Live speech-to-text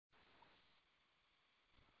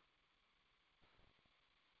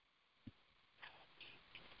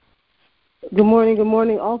Good morning, good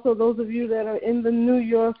morning. Also, those of you that are in the New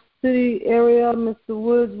York City area, Mr.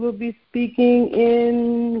 Woods will be speaking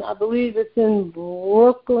in, I believe it's in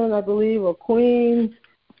Brooklyn, or Queens.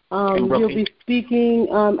 He'll be speaking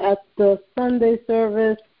at the Sunday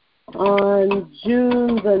service on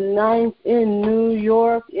June the 9th in New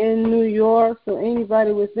York. So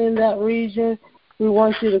anybody within that region, we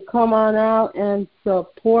want you to come on out and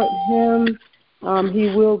support him.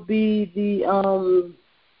 He will be the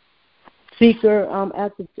speaker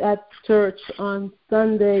at church on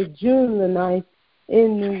Sunday, June the 9th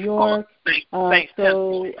in New York. Saint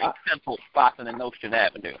Temple, Boston and Nostrand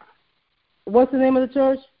Avenue. What's the name of the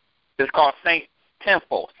church? It's called Saint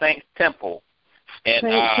Temple.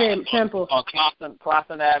 And Temple. On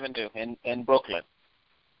Clawson Avenue in Brooklyn.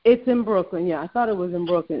 It's in Brooklyn, yeah. I thought it was in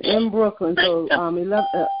Brooklyn. So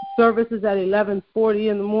service is at 11:40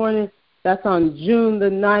 in the morning. That's on June the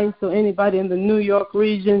 9th. So anybody in the New York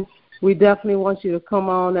region, we definitely want you to come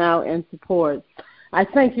on out and support. I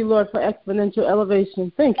thank you, Lord, for exponential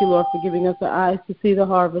elevation. Thank you, Lord, for giving us the eyes to see the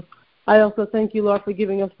harvest. I also thank you, Lord, for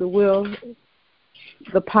giving us the will,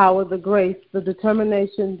 the power, the grace, the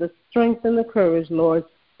determination, the strength, and the courage, Lord,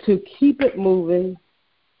 to keep it moving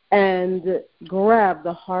and grab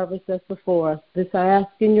the harvest that's before us. This I ask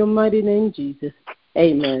in your mighty name, Jesus.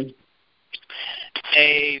 Amen.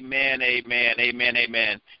 Amen, amen, amen,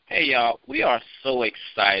 amen. Hey, y'all, we are so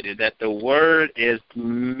excited that the word is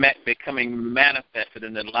becoming manifested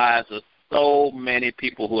in the lives of so many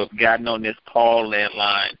people who have gotten on this call-in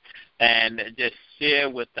line and just share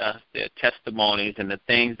with us their testimonies and the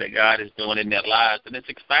things that God is doing in their lives. And it's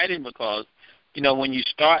exciting because, when you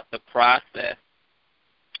start the process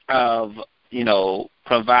of,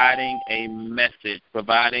 providing a message,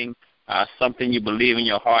 providing something you believe in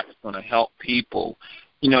your heart is going to help people,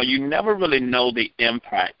 you never really know the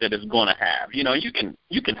impact that it's going to have. You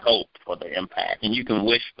can hope for the impact, and you can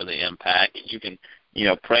wish for the impact, and you can,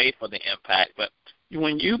 pray for the impact. But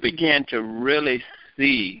when you begin to really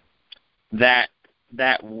see that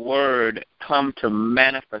word come to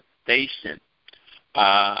manifestation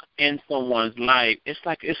in someone's life,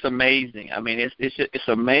 it's amazing. I mean, it's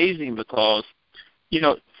amazing because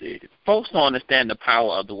folks don't understand the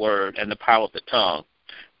power of the word and the power of the tongue.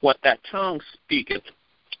 What that tongue speaketh,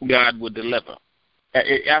 God will deliver.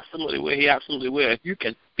 It absolutely will. He absolutely will. If you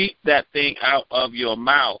can speak that thing out of your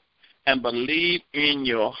mouth and believe in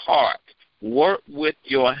your heart, work with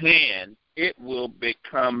your hand, it will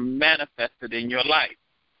become manifested in your life.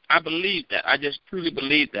 I believe that. I just truly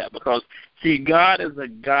believe that because, see, God is a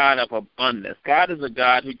God of abundance. God is a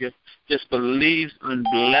God who just believes in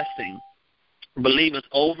blessing believers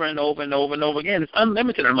over and over and over and over again. It's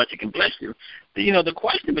unlimited how much He can bless you. The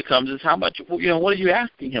question becomes is how much, what are you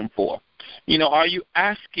asking Him for? Are you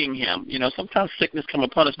asking Him? Sometimes sickness comes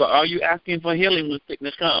upon us, but are you asking for healing when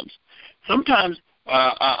sickness comes? Sometimes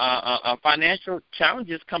financial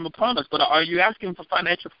challenges come upon us, but are you asking for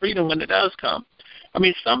financial freedom when it does come? I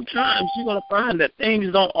mean, sometimes you're going to find that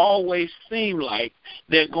things don't always seem like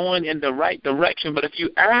they're going in the right direction, but if you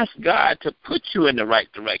ask God to put you in the right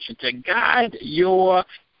direction, to guide your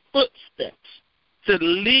footsteps, to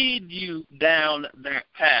lead you down that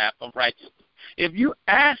path of righteousness, if you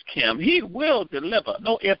ask Him, He will deliver.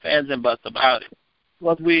 No ifs, ands, and buts about it.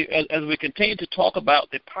 As we continue to talk about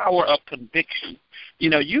the power of conviction,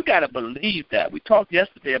 you got to believe that. We talked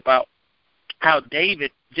yesterday about how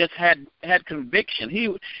David just had conviction.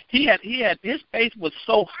 He had his faith was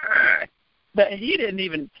so high that he didn't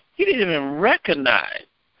even recognize.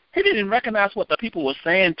 He didn't recognize what the people were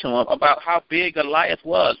saying to him about how big Goliath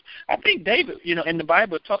was. I think David, in the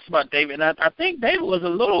Bible it talks about David, and I think David was a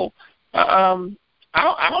little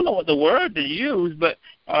I don't know what the word to use, but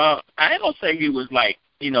I ain't gonna say he was like,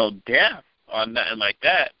 deaf or nothing like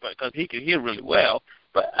that, because he could hear really well.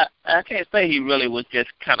 But I can't say he really was just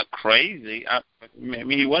kind of crazy. I mean,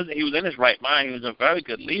 he was in his right mind. He was a very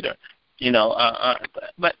good leader,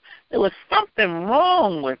 but there was something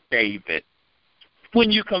wrong with David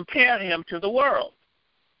when you compare him to the world.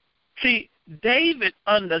 See, David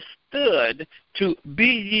understood to be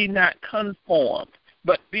ye not conformed,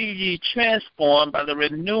 but be ye transformed by the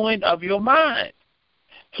renewing of your mind.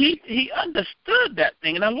 He understood that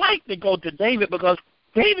thing, and I like to go to David because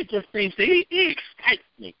David just seems to he excites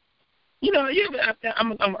me.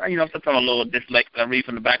 I'm sometimes a little dyslexic. I read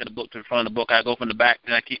from the back of the book to the front of the book. I go from the back,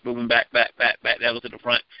 and I keep moving back, that goes to the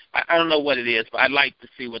front. I don't know what it is, but I like to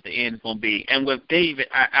see what the end is going to be. And with David,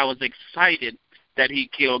 I was excited that he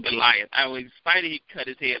killed Goliath. I was excited he cut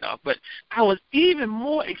his head off. But I was even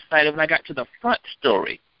more excited when I got to the front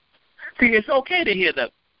story. See, it's okay to hear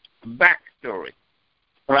the back story,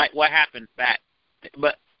 right? What happened back.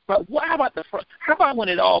 But But how about how about when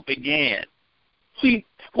it all began? See,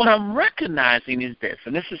 what I'm recognizing is this,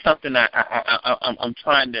 and this is something I'm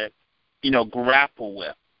trying to, grapple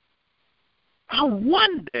with. I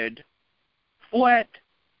wondered what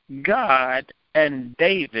God and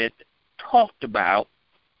David talked about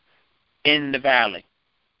in the valley.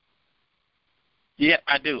 Yeah,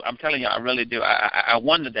 I do. I'm telling you, I really do. I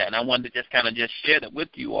wonder that, and I wanted to just share that with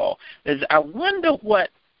you all. I wonder what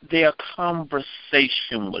their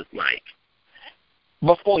conversation was like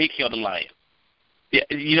before he killed the lion. Yeah,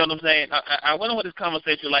 you know what I'm saying? I wonder what his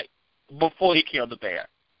conversation was like before he killed the bear.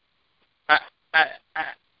 I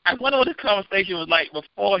wonder what his conversation was like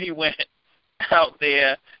before he went out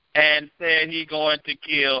there and said he's going to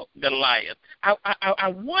kill Goliath. I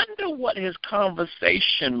wonder what his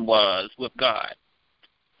conversation was with God.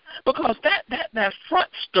 Because that front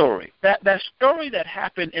story, that story that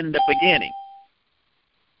happened in the beginning,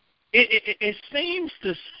 it seems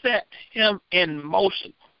to set him in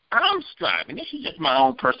motion. I'm striving. This is just my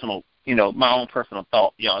own personal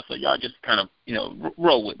thought, y'all. So y'all just kind of,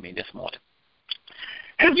 roll with me this morning.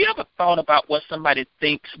 Have you ever thought about what somebody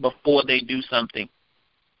thinks before they do something?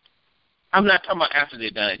 I'm not talking about after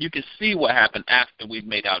they've done it. You can see what happened after we've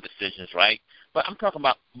made our decisions, right? But I'm talking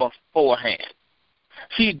about beforehand.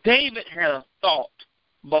 See, David had a thought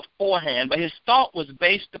beforehand, but his thought was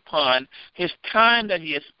based upon his time that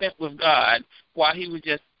he had spent with God while he was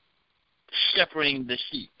just shepherding the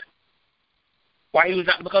sheep. While he was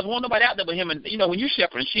out, because there wasn't nobody out there but him. And when you're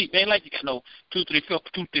shepherding sheep, it ain't like you got no two, three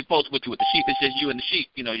folks with you with the sheep. It's just you and the sheep.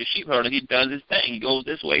 Your sheep herder, he does his thing. He goes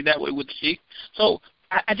this way, that way with the sheep. So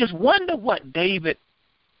I just wonder what David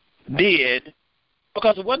did,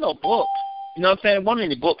 because there wasn't no books. You know what I'm saying? There wasn't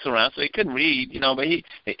any books around, so he couldn't read. But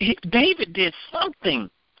David did something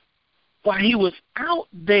while he was out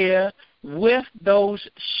there with those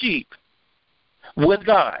sheep, with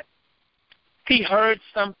God. He heard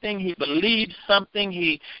something. He believed something.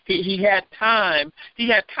 He had time. He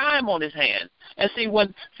had time on his hands. And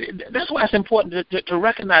that's why it's important to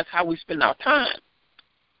recognize how we spend our time.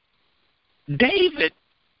 David,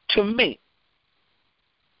 to me,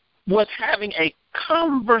 was having a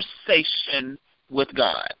conversation with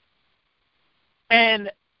God.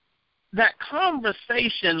 And that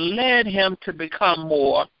conversation led him to become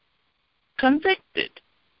more convicted.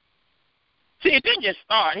 See, it didn't just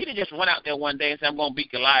start. He didn't just run out there one day and say, I'm going to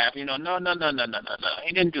beat Goliath. No.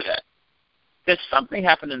 He didn't do that. There's something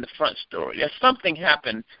happened in the front story. There's something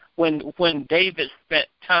happened when David spent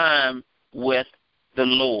time with the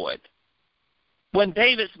Lord. When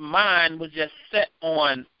David's mind was just set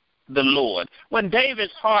on the Lord. When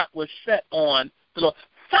David's heart was set on the Lord.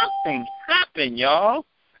 Something happened, y'all.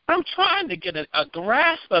 I'm trying to get a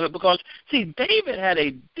grasp of it because, see, David had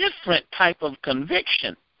a different type of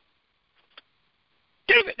conviction.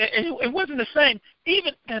 David, it wasn't the same.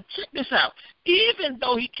 Now check this out. Even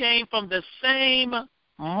though he came from the same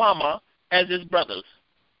mama as his brothers,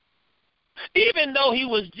 even though he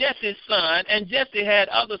was Jesse's son and Jesse had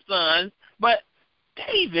other sons, but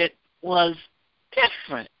David was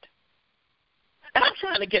different. And I'm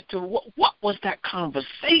trying to get to what was that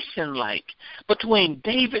conversation like between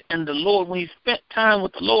David and the Lord when he spent time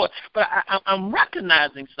with the Lord. But I'm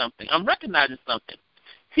recognizing something.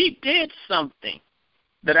 He did something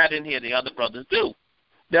that I didn't hear the other brothers do.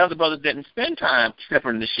 The other brothers didn't spend time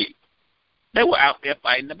shepherding the sheep. They were out there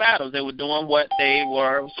fighting the battles. They were doing what they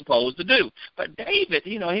were supposed to do. But David,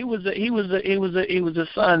 he was a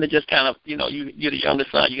son that just kind of, you're the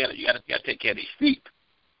youngest son. You got to take care of these sheep.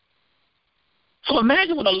 So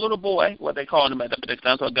imagine what a little boy, what they called him at the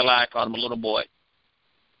time, so Goliath called him a little boy.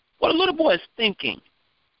 What a little boy is thinking.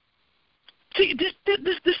 See,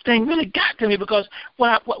 this thing really got to me because what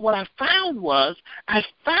I found was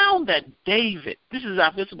that David. This is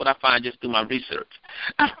what I find just through my research.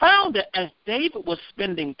 I found that as David was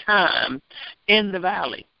spending time in the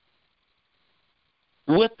valley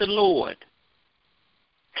with the Lord,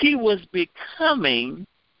 he was becoming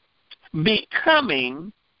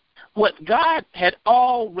what God had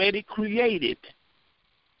already created.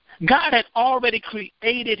 God had already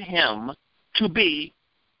created him to be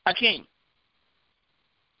a king.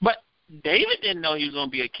 But David didn't know he was going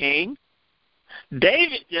to be a king.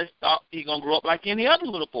 David just thought he's going to grow up like any other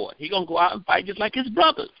little boy. He's going to go out and fight just like his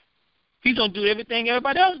brothers. He's going to do everything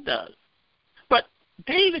everybody else does. But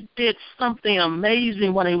David did something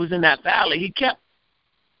amazing when he was in that valley. He kept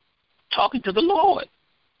talking to the Lord.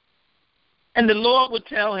 And the Lord would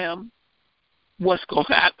tell him what's going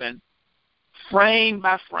to happen frame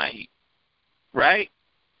by frame, right?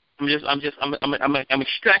 I'm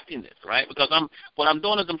extracting this, right? Because what I'm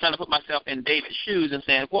doing is I'm trying to put myself in David's shoes and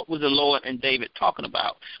saying, what was the Lord and David talking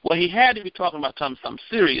about? Well, he had to be talking about something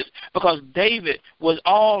serious, because David was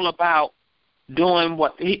all about doing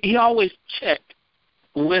what he always checked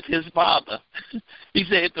with his father. He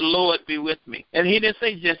said, if the Lord be with me. And he didn't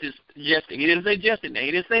say Jesse. He didn't say Jesse.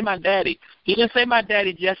 He didn't say my daddy. He didn't say my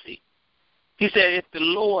daddy Jesse. He said, if the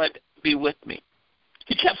Lord be with me.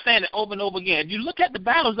 He kept saying it over and over again. If you look at the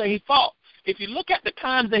battles that he fought, if you look at the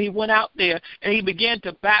times that he went out there and he began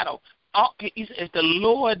to battle, he said, if the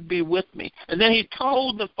Lord be with me. And then he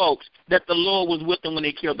told the folks that the Lord was with him when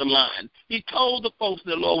he killed the lion. He told the folks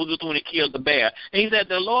that the Lord was with him when he killed the bear. And he said,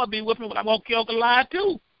 the Lord be with me when I'm going to kill Goliath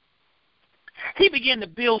too. He began to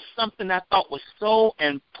build something I thought was so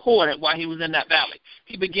important while he was in that valley.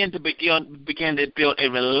 He began to build a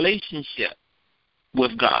relationship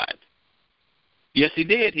with God. Yes, he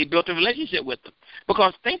did. He built a relationship with him.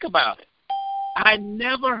 Because think about it. I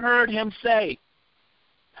never heard him say,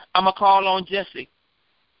 I'm going to call on Jesse.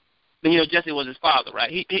 You know, Jesse was his father,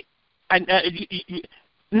 right?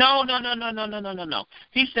 No.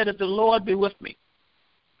 He said, if the Lord be with me.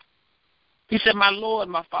 He said, my Lord,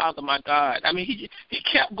 my Father, my God. I mean, he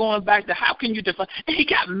kept going back to how can you define. And he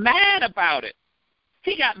got mad about it.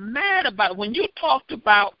 He got mad about it. When you talked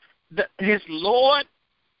about his Lord,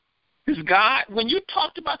 his God, when you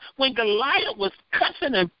talked about, when Goliath was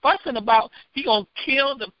cussing and fussing about he going to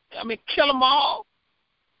kill them all,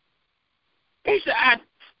 he said,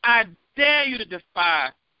 I dare you to defy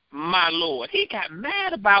my Lord. He got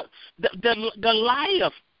mad about the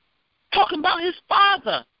Goliath talking about his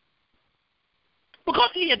father.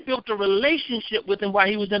 Because he had built a relationship with him while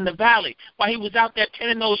he was in the valley, while he was out there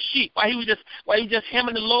tending those sheep, while he was just him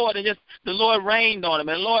and the Lord, and just the Lord rained on him,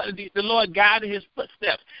 and the Lord guided his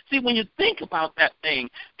footsteps. See, when you think about that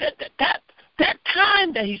thing, that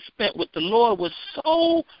time that he spent with the Lord was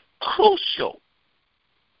so crucial.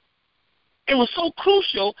 It was so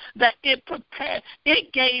crucial that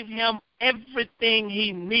it gave him everything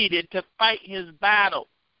he needed to fight his battle.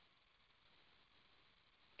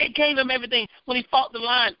 It gave him everything. When he fought the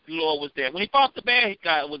lion, the Lord was there. When he fought the bear,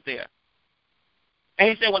 God was there. And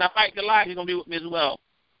he said, when I fight Goliath, he's going to be with me as well.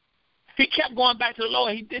 He kept going back to the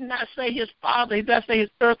Lord. He did not say his father. He did not say his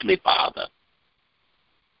earthly father.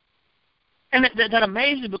 And that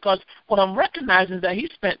amazes me, because what I'm recognizing is that he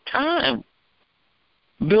spent time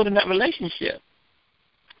building that relationship.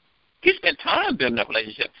 He spent time building that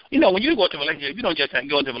relationship. You know, when you go into a relationship, you don't just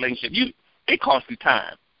go into a relationship. It costs you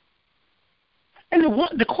time. And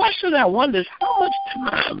the question that I wonder is, how much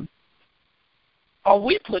time are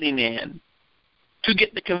we putting in to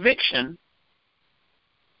get the conviction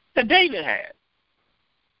that David had?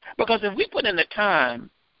 Because if we put in the time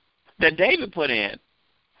that David put in,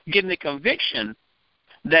 getting the conviction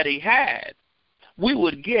that he had, we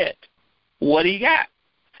would get what he got.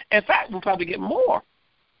 In fact, we'll probably get more.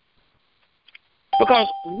 Because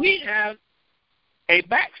we have a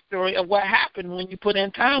backstory of what happened when you put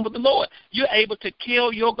in time with the Lord. You're able to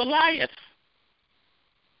kill your Goliath.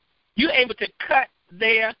 You're able to cut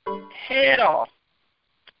their head off.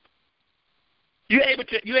 You're able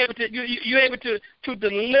to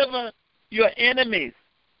deliver your enemies.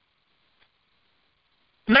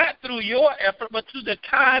 Not through your effort, but through the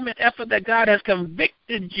time and effort that God has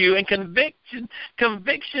convicted you, and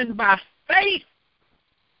conviction by faith.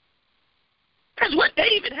 That's what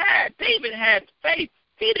David had. David had faith.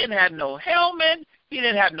 He didn't have no helmet. He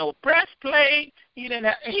didn't have no breastplate. He didn't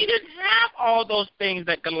have all those things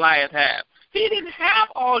that Goliath had. He didn't have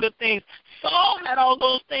all the things. Saul had all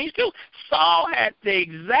those things too. Saul had the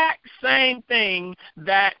exact same thing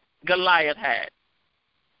that Goliath had.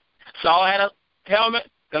 Saul had a helmet.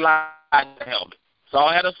 Goliath had a helmet. Saul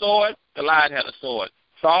had a sword. Goliath had a sword.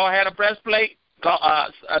 Saul had a breastplate.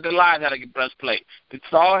 Goliath had a breastplate.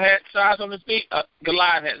 Saul had stars on his feet.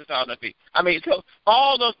 Goliath had stars on his feet. I mean, so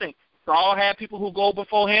all those things. Saul had people who go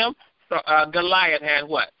before him. Goliath had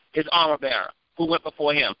what? His armor bearer who went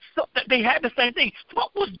before him. So they had the same thing.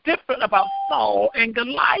 What was different about Saul and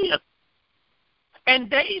Goliath and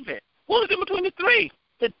David? What was the difference between the three?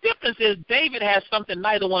 The difference is David had something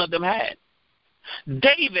neither one of them had.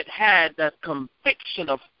 David had that conviction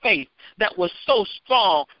of faith that was so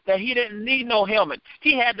strong that he didn't need no helmet.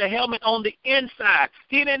 He had the helmet on the inside.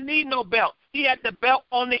 He didn't need no belt. He had the belt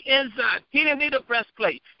on the inside. He didn't need a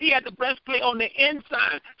breastplate. He had the breastplate on the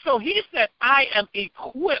inside. So he said, I am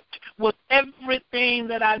equipped with everything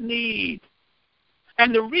that I need.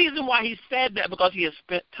 And the reason why he said that, because he had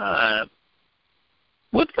spent time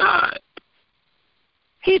with God.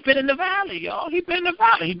 He's been in the valley, y'all. He's been in the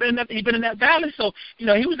valley. He's been in that valley. So, he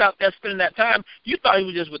was out there spending that time. You thought he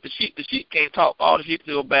was just with the sheep. The sheep can't talk. All the sheep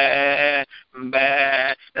do bad,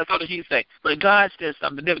 bad. That's all the sheep say. But God said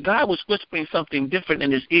something different. God was whispering something different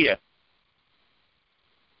in his ear.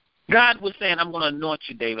 God was saying, I'm going to anoint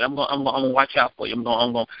you, David. I'm going to watch out for you.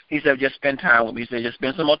 He said, just spend time with me. He said, just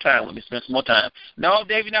spend some more time with me. Spend some more time. No,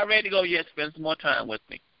 David, not ready to go yet. Spend some more time with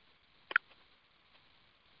me.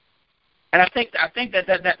 And I think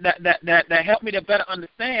that helped me to better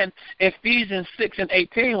understand Ephesians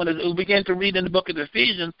 6:18 when we begin to read in the book of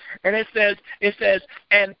Ephesians, and it says,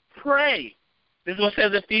 and pray. This is what it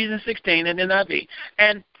says Ephesians 16 in NIV.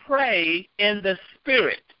 And pray in the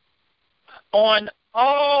Spirit on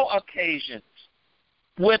all occasions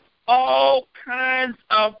with all kinds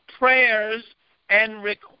of prayers and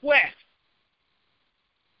requests.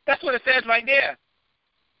 That's what it says right there.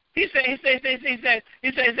 He said,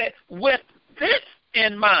 with this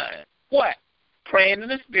in mind, what? Praying in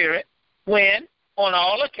the Spirit, when? On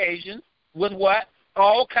all occasions, with what?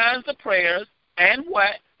 All kinds of prayers and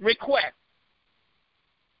what? Requests.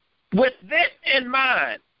 With this in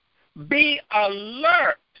mind, be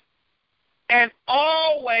alert and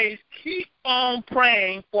always keep on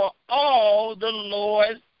praying for all the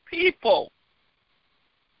Lord's people.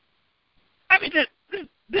 I mean, this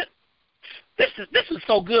is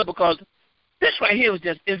so good, because this right here was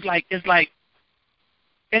it's like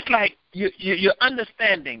you're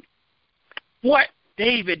understanding what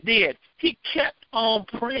David did. He kept on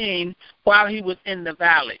praying while he was in the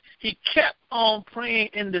valley. He kept on praying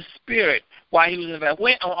in the Spirit while he was in the valley.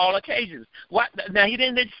 Went on all occasions. What? Now, he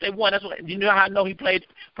didn't just say one. That's what, you know how I know he prayed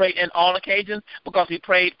in all occasions? Because he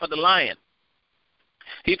prayed for the lion.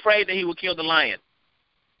 He prayed that he would kill the lion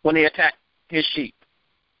when he attacked his sheep.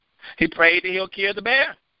 He prayed that he'll kill the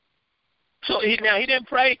bear. So he didn't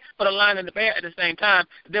pray for the lion and the bear at the same time.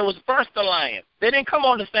 There was first the lion. They didn't come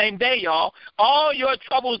on the same day, y'all. All your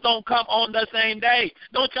troubles don't come on the same day.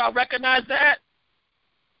 Don't y'all recognize that?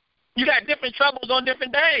 You got different troubles on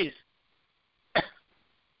different days.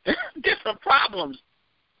 Different problems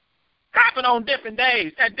happen on different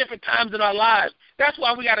days at different times in our lives. That's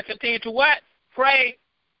why we got to continue to what? Pray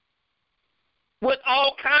with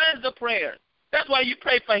all kinds of prayers. That's why you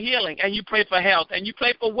pray for healing, and you pray for health, and you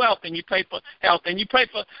pray for wealth, and you pray for health, and you pray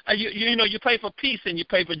for you pray for peace, and you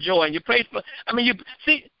pray for joy, and you pray for. I mean, you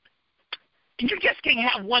just can't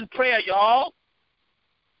have one prayer, y'all.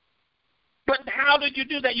 But how did you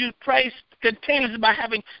do that? You pray continuously by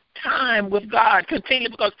having time with God,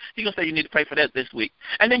 continually, because He's gonna say you need to pray for that this week,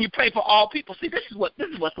 and then you pray for all people. See, this is what's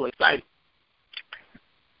so exciting.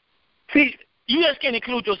 See, you just can't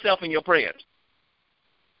include yourself in your prayers.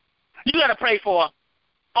 You got to pray for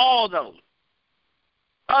all those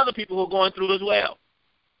other people who are going through as well.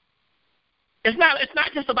 It's not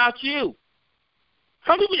just about you.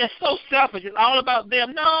 Some people are so selfish. It's all about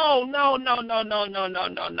them. No.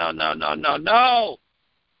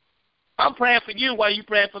 I'm praying for you while you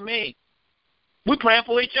praying for me. We're praying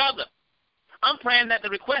for each other. I'm praying that the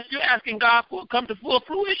request you're asking God for come to full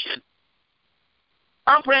fruition.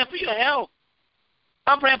 I'm praying for your health.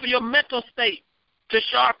 I'm praying for your mental state to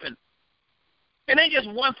sharpen. It ain't just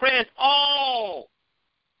one prayer. It's all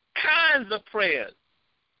kinds of prayers.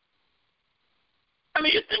 I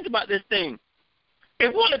mean, you think about this thing.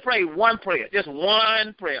 If we only pray one prayer, just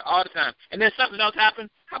one prayer all the time, and then something else happens,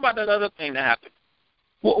 how about that other thing that happened?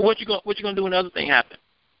 What you gonna do when the other thing happens?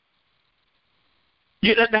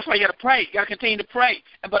 That's why you got to pray. You got to continue to pray.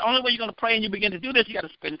 But the only way you're going to pray and you begin to do this, you got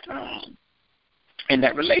to spend time in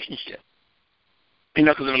that relationship.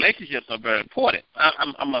 Because the relationships are very important.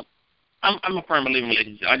 I'm a firm believer in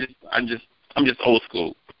relationships. I'm just old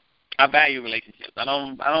school. I value relationships. I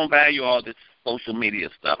don't value all this social media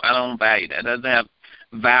stuff. I don't value that. It doesn't have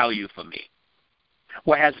value for me.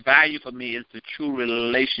 What has value for me is the true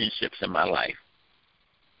relationships in my life.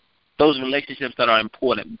 Those relationships that are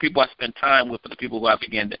important. People I spend time with are the people who I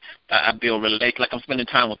build relationships. Like I'm spending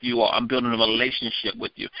time with you, or I'm building a relationship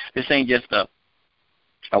with you. This ain't just a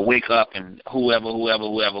wake up and whoever.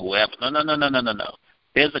 No.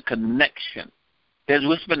 There's a connection.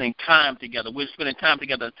 We're spending time together. We're spending time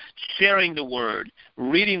together sharing the Word,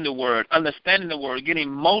 reading the Word, understanding the Word, getting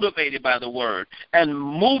motivated by the Word, and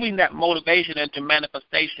moving that motivation into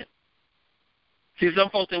manifestation. See, some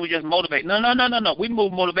folks think we just motivate. No. We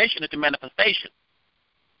move motivation into manifestation.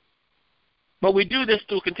 But we do this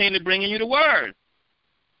through continually bringing you the Word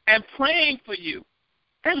and praying for you.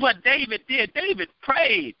 That's what David did. David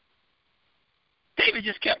prayed. David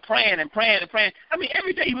just kept praying and praying and praying. I mean,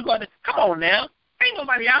 every day he was going to, come on now. Ain't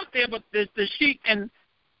nobody out there but the sheep and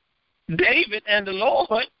David and the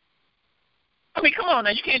Lord. I mean, come on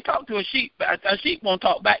now. You can't talk to a sheep. A sheep won't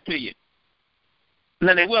talk back to you. And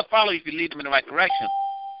then they will follow you if you lead them in the right direction.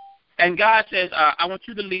 And God says, I want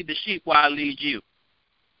you to lead the sheep while I lead you.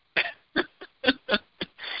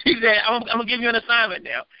 He said, I'm going to give you an assignment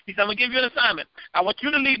now. He said, I'm going to give you an assignment. I want you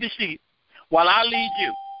to lead the sheep while I lead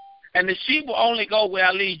you. And the sheep will only go where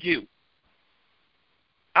I lead you.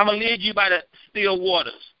 I'm going to lead you by the still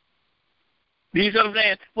waters. You see what I'm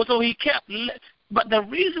saying? Well, so he kept, but the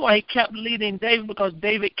reason why he kept leading David, because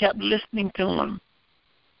David kept listening to him.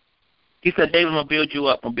 He said, David, I'm going to build you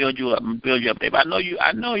up. I'm going to build you up. I'm going to build you up, David. I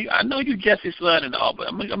know you Jesse's son and all, but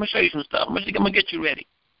I'm going to show you some stuff. I'm going to get you ready.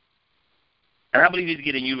 And I believe he's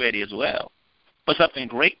getting you ready as well for something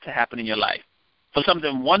great to happen in your life, for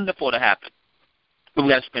something wonderful to happen. But we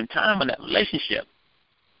got to spend time on that relationship.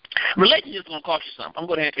 Relationship is going to cost you something. I'm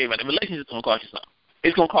going to tell you about it. Relationship is going to cost you something.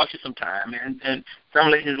 It's going to cost you some time, and some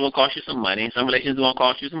relationships will cost you some money. Some relationships are going to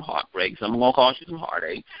cost you some heartbreak. Some are going to cost you some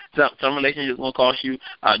heartache. Some relationships are going to cost you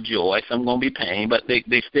joy. Some are going to be pain, but they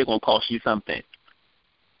still going to cost you something,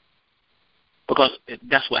 because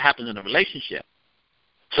that's what happens in a relationship.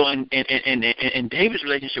 So in David's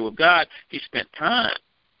relationship with God, he spent time,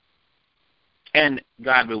 and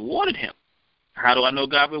God rewarded him. How do I know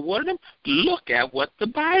God rewarded him? Look at what the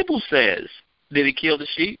Bible says. Did he kill the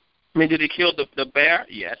sheep? I mean, did he kill the bear?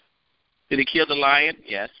 Yes. Did he kill the lion?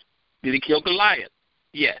 Yes. Did he kill Goliath?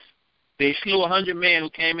 Yes. Did he slew 100 men who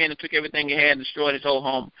came in and took everything he had and destroyed his whole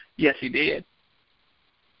home? Yes, he did.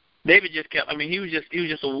 David just kept, he was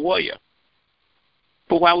just a warrior.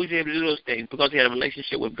 But why was he able to do those things? Because he had a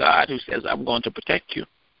relationship with God who says, I'm going to protect you.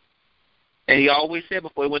 And he always said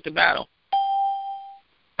before he went to battle,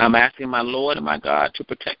 I'm asking my Lord and my God to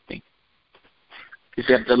protect me. He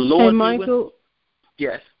said, the Lord. Hey, Michael.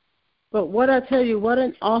 Yes. But what I tell you, what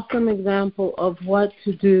an awesome example of what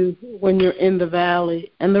to do when you're in the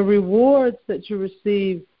valley and the rewards that you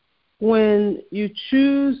receive when you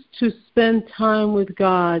choose to spend time with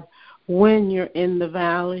God when you're in the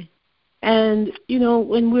valley. And,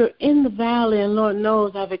 when we're in the valley, and Lord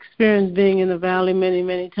knows I've experienced being in the valley many,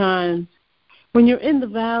 many times, when you're in the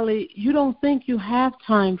valley, you don't think you have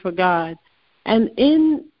time for God. And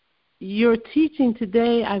in your teaching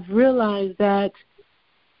today, I've realized that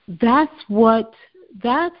that's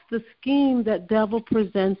the scheme that devil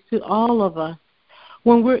presents to all of us.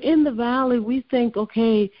 When we're in the valley, we think,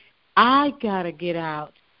 okay, I got to get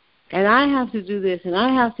out, and I have to do this, and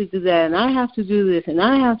I have to do that, and I have to do this, and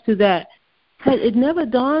I have to that. But it never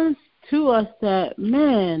dawns to us that,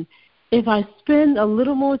 man, if I spend a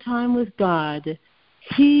little more time with God,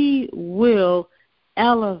 he will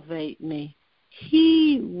elevate me.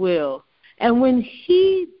 He will. And when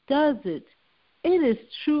he does it, it is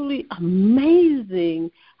truly amazing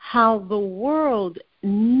how the world,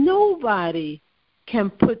 nobody can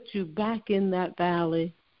put you back in that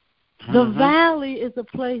valley. Mm-hmm. The valley is a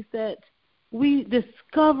place that we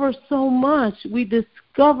discover so much. We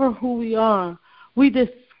discover who we are. We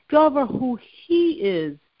discover who he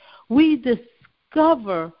is. We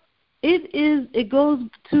discover it goes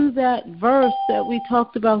to that verse that we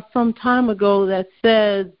talked about some time ago that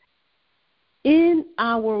says, in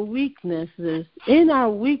our weakness,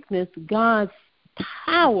 God's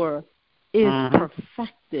power is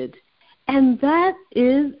perfected. And that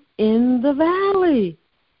is in the valley.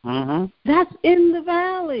 Mm-hmm. That's in the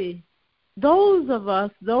valley. Those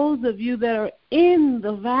of you that are in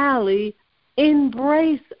the valley,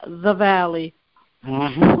 embrace the valley.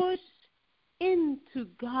 Mm-hmm. Push into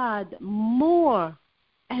God more,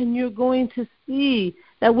 and you're going to see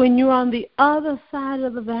that when you're on the other side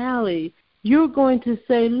of the valley, you're going to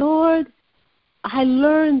say, Lord, I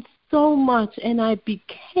learned so much, and I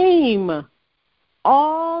became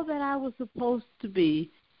all that I was supposed to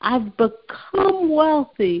be. I've become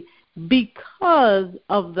wealthy because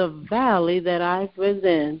of the valley that I was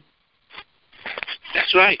in.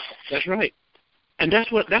 That's right. And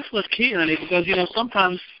that's what's key, honey, because,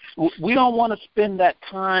 sometimes we don't want to spend that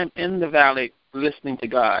time in the valley listening to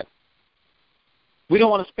God. We don't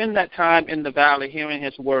want to spend that time in the valley hearing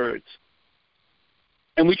his words.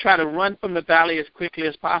 And we try to run from the valley as quickly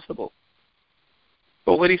as possible.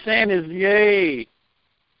 But what he's saying is, yea.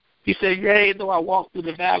 He said, yea, though I walk through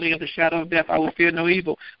the valley of the shadow of death, I will fear no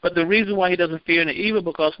evil. But the reason why he doesn't fear no evil,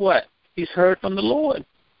 because what? He's heard from the Lord.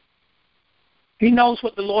 He knows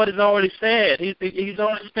what the Lord has already said. He's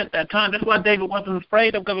already spent that time. That's why David wasn't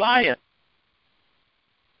afraid of Goliath.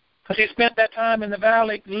 Because he spent that time in the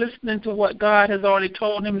valley listening to what God has already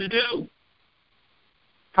told him to do.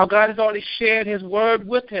 How God has already shared his word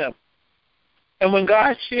with him. And when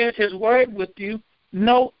God shares his word with you,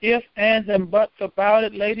 no ifs, ands, and buts about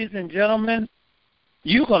it, ladies and gentlemen,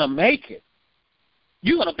 you're going to make it.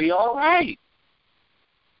 You're going to be all right.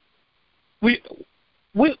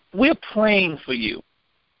 We're praying for you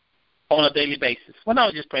on a daily basis. We're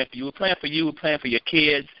not just praying for you. We're praying for you. We're praying for your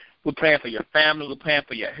kids. We're praying for your family. We're praying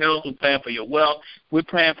for your health. We're praying for your wealth. We're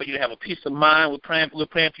praying for you to have a peace of mind. We're praying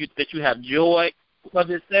for you that you have joy, because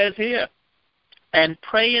it says here, and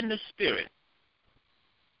pray in the Spirit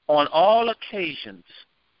on all occasions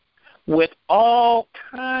with all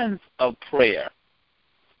kinds of prayer.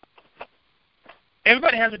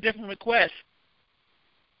 Everybody has a different request.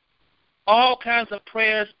 All kinds of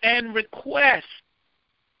prayers and requests.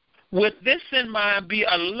 With this in mind, be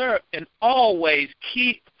alert and always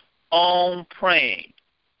keep on praying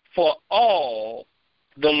for all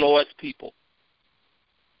the Lord's people.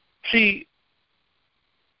 See,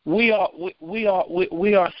 we are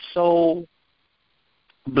so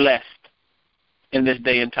blessed in this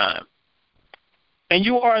day and time, and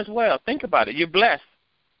you are as well. Think about it. You're blessed.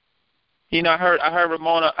 You know, I heard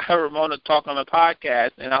Ramona talk on a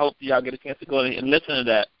podcast, and I hope y'all get a chance to go and listen to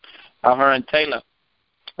that. Her and Taylor,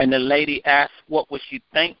 and the lady asked what was she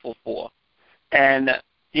thankful for, and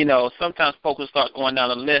you know, sometimes folks start going down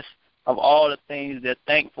a list of all the things they're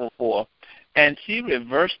thankful for, and she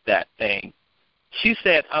reversed that thing. She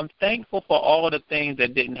said, "I'm thankful for all the things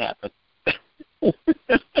that didn't happen."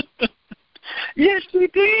 Yes, she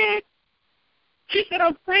did. She said,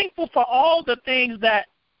 "I'm thankful for all the things that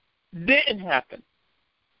didn't happen."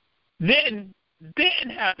 Didn't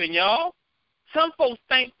happen, y'all. Some folks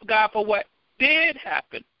thank God for what did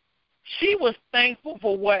happen. She was thankful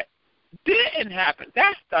for what didn't happen.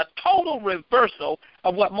 That's the total reversal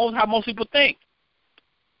of how most people think.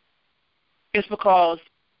 It's because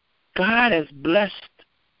God has blessed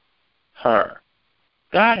her.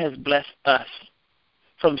 God has blessed us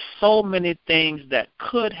from so many things that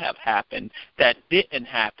could have happened that didn't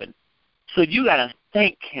happen. So you got to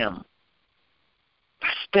thank Him by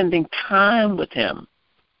spending time with Him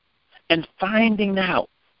and finding out,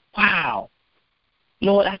 wow,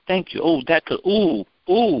 Lord, I thank you. Oh, that could,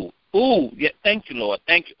 yeah, thank you, Lord.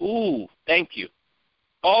 Thank you. Thank you.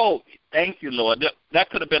 Oh, thank you, Lord. That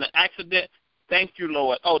could have been an accident. Thank you,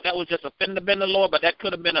 Lord. Oh, that was just a fender bender, Lord, but that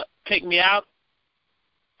could have been a take me out.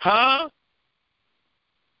 Huh?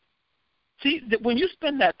 See, when you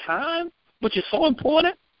spend that time, which is so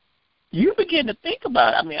important, you begin to think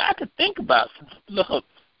about it. I mean, I could think about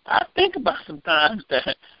some times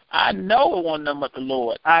that I know it wasn't nothing but the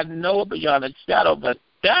Lord. I know beyond a shadow of a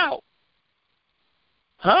doubt.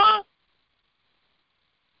 Huh?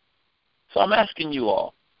 So I'm asking you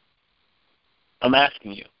all.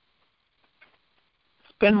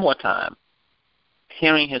 Spend more time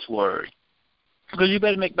hearing His word, because you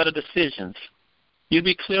better make better decisions. You'll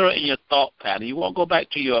be clearer in your thought pattern. You won't go back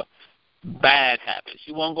to your bad habits.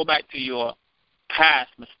 You won't go back to your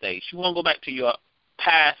past mistakes. You won't go back to your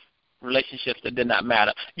past relationships that did not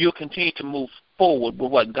matter. You'll continue to move forward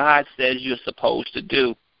with what God says you're supposed to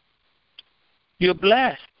do. You're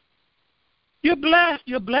blessed. You're blessed.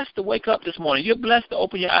 You're blessed to wake up this morning. You're blessed to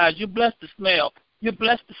open your eyes. You're blessed to smell. You're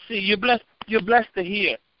blessed to see. You're blessed to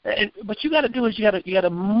hear. And what you got to do is you got to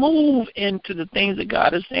move into the things that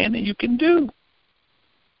God is saying that you can do.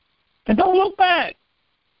 And don't look back.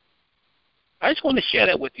 I just want to share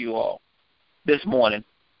that with you all this morning.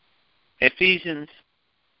 Ephesians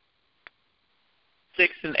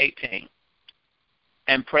 6:18.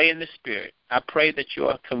 And pray in the Spirit. I pray that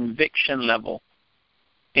your conviction level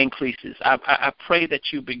increases. I pray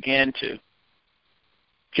that you begin to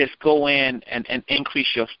just go in and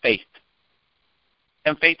increase your faith.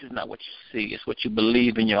 And faith is not what you see. It's what you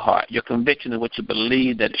believe in your heart. Your conviction is what you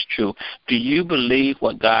believe that is true. Do you believe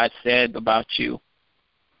what God said about you?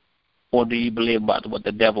 Or do you believe about what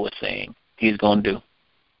the devil is saying He's going to do?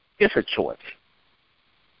 It's a choice.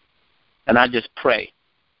 And I just pray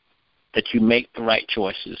that you make the right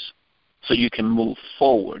choices so you can move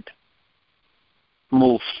forward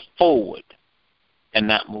and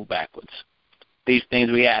not move backwards. These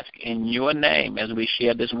things we ask in your name as we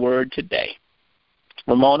share this word today.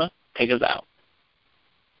 Ramona, take us out.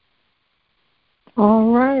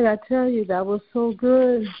 All right, I tell you, that was so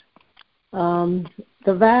good.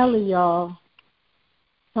 The valley, y'all.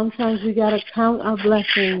 Sometimes we got to count our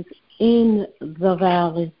blessings in the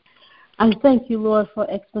valley. I thank you, Lord, for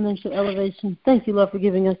exponential elevation. Thank you, Lord, for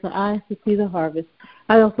giving us the eyes to see the harvest.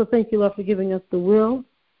 I also thank you, Lord, for giving us the will,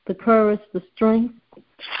 the courage, the strength,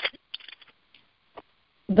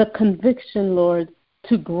 the conviction, Lord,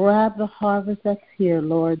 to grab the harvest that's here,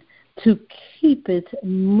 Lord, to keep it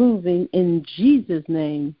moving in Jesus'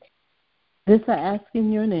 name. This I ask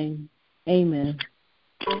in your name. Amen.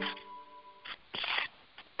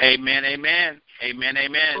 Amen, amen. Amen,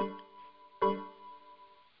 amen.